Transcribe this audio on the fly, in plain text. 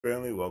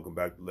Family, welcome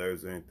back to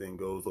Larry's Anything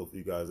Goes.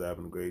 Hopefully you guys are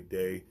having a great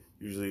day.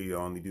 Usually I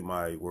only do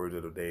my words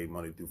of the day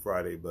Monday through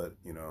Friday, but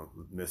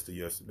missed it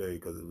yesterday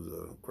because it was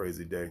a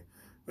crazy day.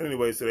 But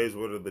anyways, today's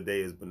word of the day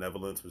is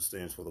benevolence, which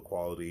stands for the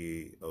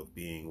quality of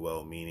being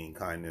well-meaning,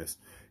 kindness.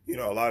 A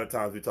lot of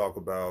times we talk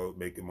about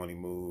making money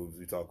moves.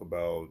 We talk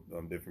about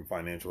different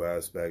financial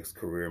aspects,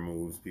 career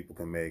moves people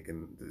can make,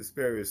 and there's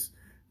various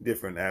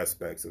different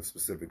aspects of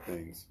specific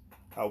things.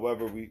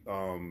 However, we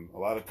a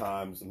lot of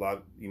times,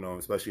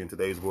 especially in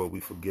today's world,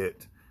 we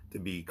forget to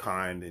be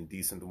kind and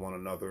decent to one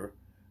another.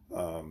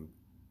 Um,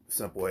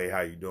 Simple, hey,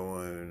 how you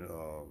doing?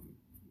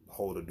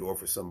 Hold a door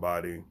for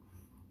somebody.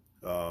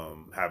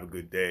 Have a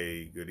good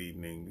day, good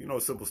evening.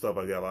 Simple stuff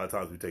like that. A lot of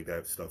times we take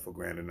that stuff for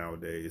granted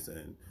nowadays,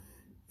 and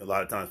a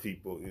lot of times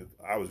people.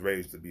 I was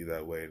raised to be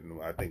that way,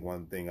 and I think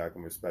one thing I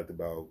can respect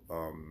about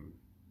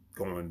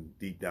going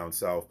deep down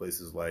south,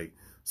 places like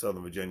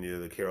Southern Virginia,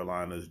 the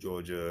Carolinas,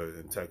 Georgia,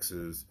 and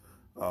Texas.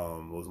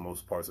 Those are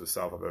most parts of the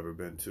South I've ever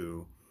been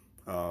to.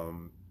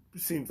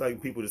 It seems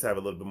like people just have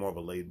a little bit more of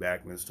a laid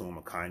backness to them,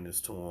 a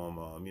kindness to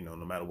them.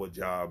 No matter what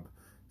job,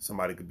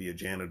 somebody could be a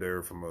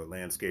janitor, from a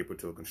landscaper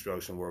to a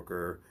construction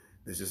worker.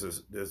 There's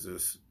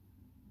this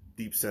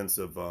deep sense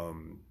of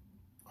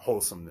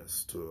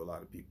wholesomeness to a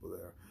lot of people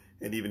there.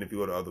 And even if you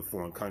go to other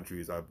foreign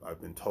countries,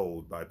 I've been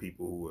told by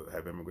people who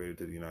have immigrated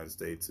to the United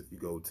States, if you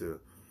go to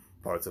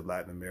parts of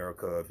Latin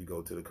America, if you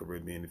go to the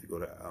Caribbean, if you go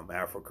to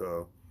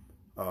Africa,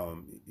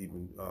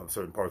 even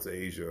certain parts of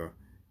Asia,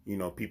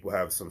 people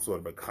have some sort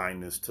of a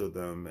kindness to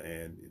them,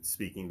 and it's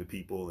speaking to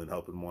people and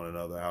helping one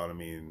another out. I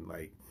mean,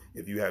 like,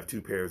 if you have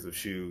two pairs of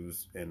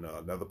shoes and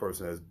another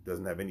person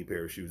doesn't have any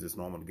pair of shoes, it's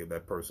normal to give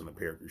that person a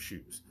pair of your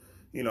shoes.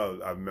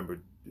 I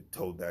remember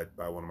told that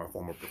by one of my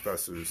former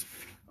professors,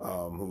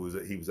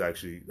 he was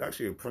actually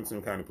a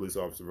Princeton County police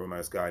officer, real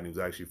nice guy, and he was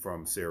actually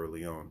from Sierra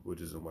Leone,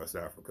 which is in West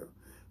Africa.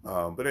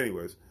 But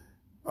anyways,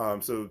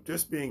 so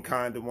just being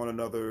kind to one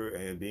another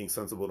and being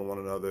sensible to one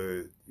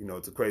another,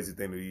 it's a crazy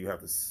thing that you have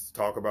to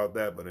talk about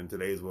that, but in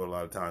today's world, a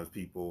lot of times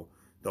people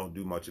don't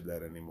do much of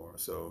that anymore.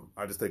 So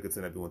I just think it's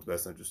in everyone's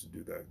best interest to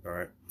do that. All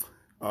right.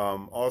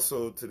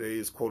 Also,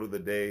 today's quote of the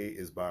day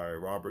is by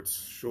Robert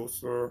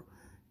Schuster,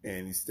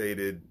 and he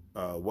stated,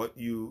 "What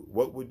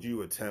would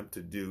you attempt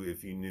to do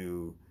if you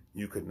knew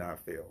you could not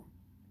fail?"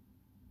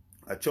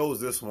 I chose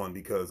this one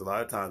because a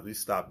lot of times we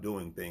stop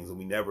doing things and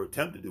we never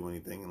attempt to do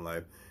anything in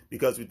life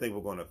because we think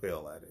we're going to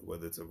fail at it,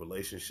 whether it's a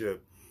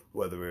relationship,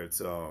 whether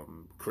it's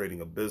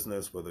creating a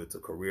business, whether it's a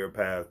career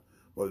path,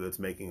 whether it's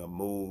making a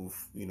move,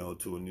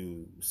 to a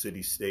new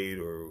city, state,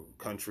 or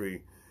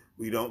country.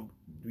 We don't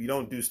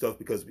do stuff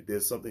because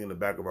there's something in the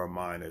back of our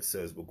mind that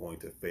says we're going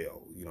to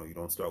fail. You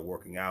don't start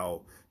working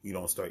out, you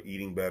don't start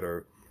eating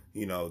better.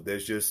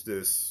 There's just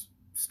this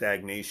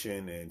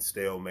stagnation and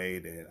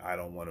stalemate, and I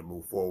don't want to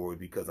move forward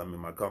because I'm in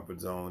my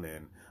comfort zone,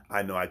 and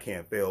I know I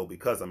can't fail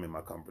because I'm in my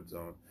comfort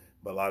zone.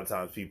 But a lot of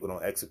times people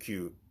don't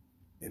execute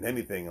in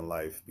anything in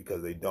life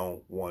because they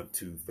don't want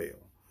to fail.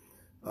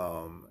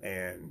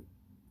 And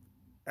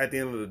at the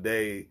end of the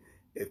day,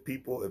 if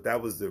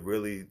that was the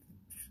really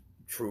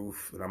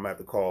truth, and I'm gonna have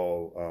to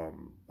call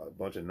a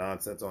bunch of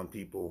nonsense on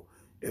people.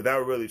 If that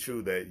were really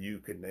true, that you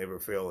could never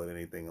fail at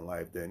anything in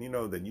life, then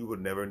then you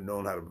would never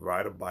known how to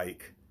ride a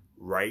bike,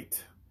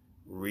 write,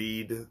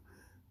 read,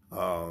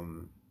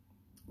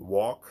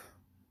 walk,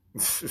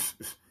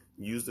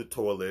 use the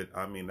toilet.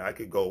 I mean, I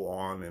could go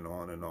on and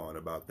on and on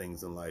about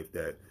things in life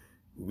that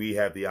we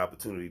have the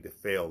opportunity to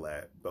fail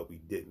at, but we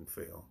didn't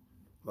fail.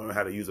 Learn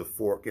how to use a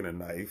fork and a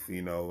knife.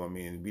 I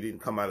mean, we didn't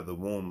come out of the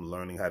womb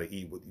learning how to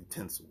eat with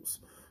utensils.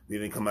 We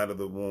didn't come out of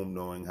the womb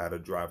knowing how to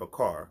drive a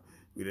car.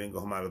 We didn't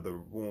come out of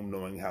the womb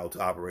knowing how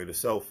to operate a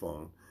cell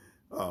phone.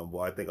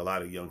 Well, I think a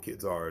lot of young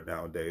kids are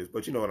nowadays,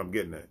 but you know what I'm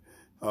getting at.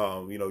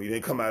 You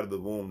didn't come out of the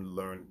womb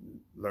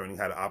learning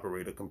how to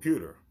operate a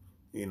computer.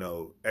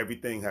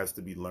 Everything has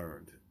to be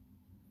learned.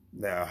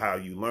 Now, how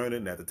you learn it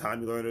and at the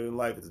time you learn it in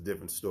life, it's a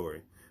different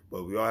story.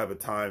 But we all have a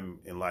time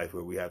in life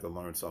where we have to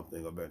learn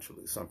something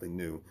eventually, something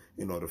new,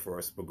 in order for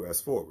us to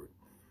progress forward.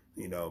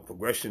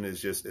 Progression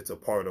is it's a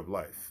part of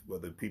life,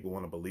 whether people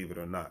want to believe it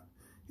or not.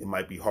 It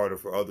might be harder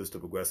for others to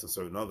progress in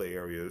certain other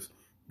areas,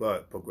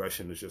 but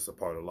progression is just a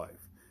part of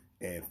life.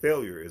 And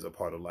failure is a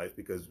part of life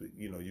because,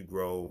 you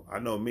grow. I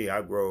know me,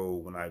 I grow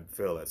when I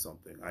fail at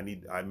something.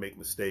 I make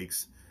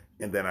mistakes,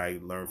 and then I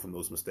learn from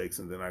those mistakes,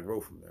 and then I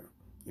grow from there.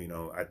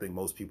 I think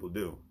most people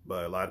do,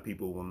 but a lot of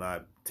people will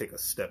not take a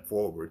step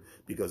forward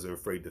because they're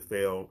afraid to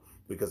fail,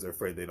 because they're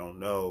afraid they don't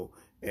know.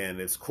 And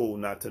it's cool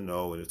not to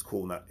know, and it's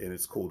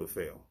cool to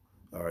fail.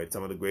 All right.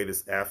 Some of the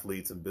greatest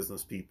athletes and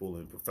business people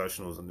and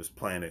professionals on this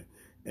planet,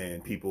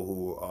 and people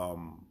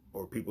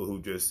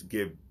who just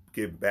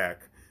give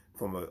back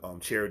from a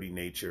charity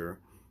nature,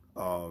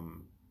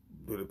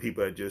 were the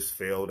people that just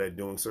failed at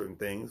doing certain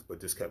things,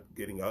 but just kept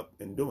getting up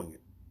and doing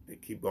it. They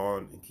keep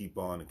on and keep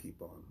on and keep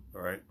on.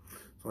 All right.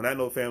 So on that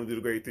note, family, do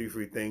the great 3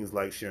 free things: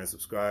 like, share, and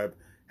subscribe.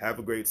 Have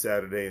a great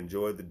Saturday.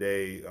 Enjoy the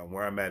day.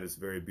 Where I'm at is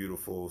very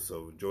beautiful.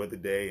 So enjoy the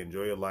day.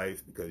 Enjoy your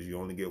life, because you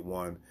only get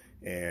one.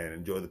 and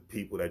enjoy the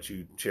people that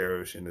you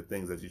cherish and the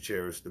things that you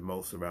cherish the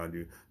most around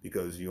you,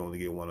 because you only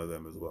get one of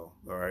them as well.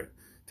 All right.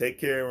 Take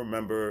care.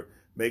 Remember,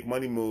 make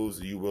money moves,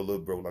 or you will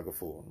live broke like a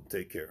fool.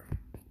 Take care.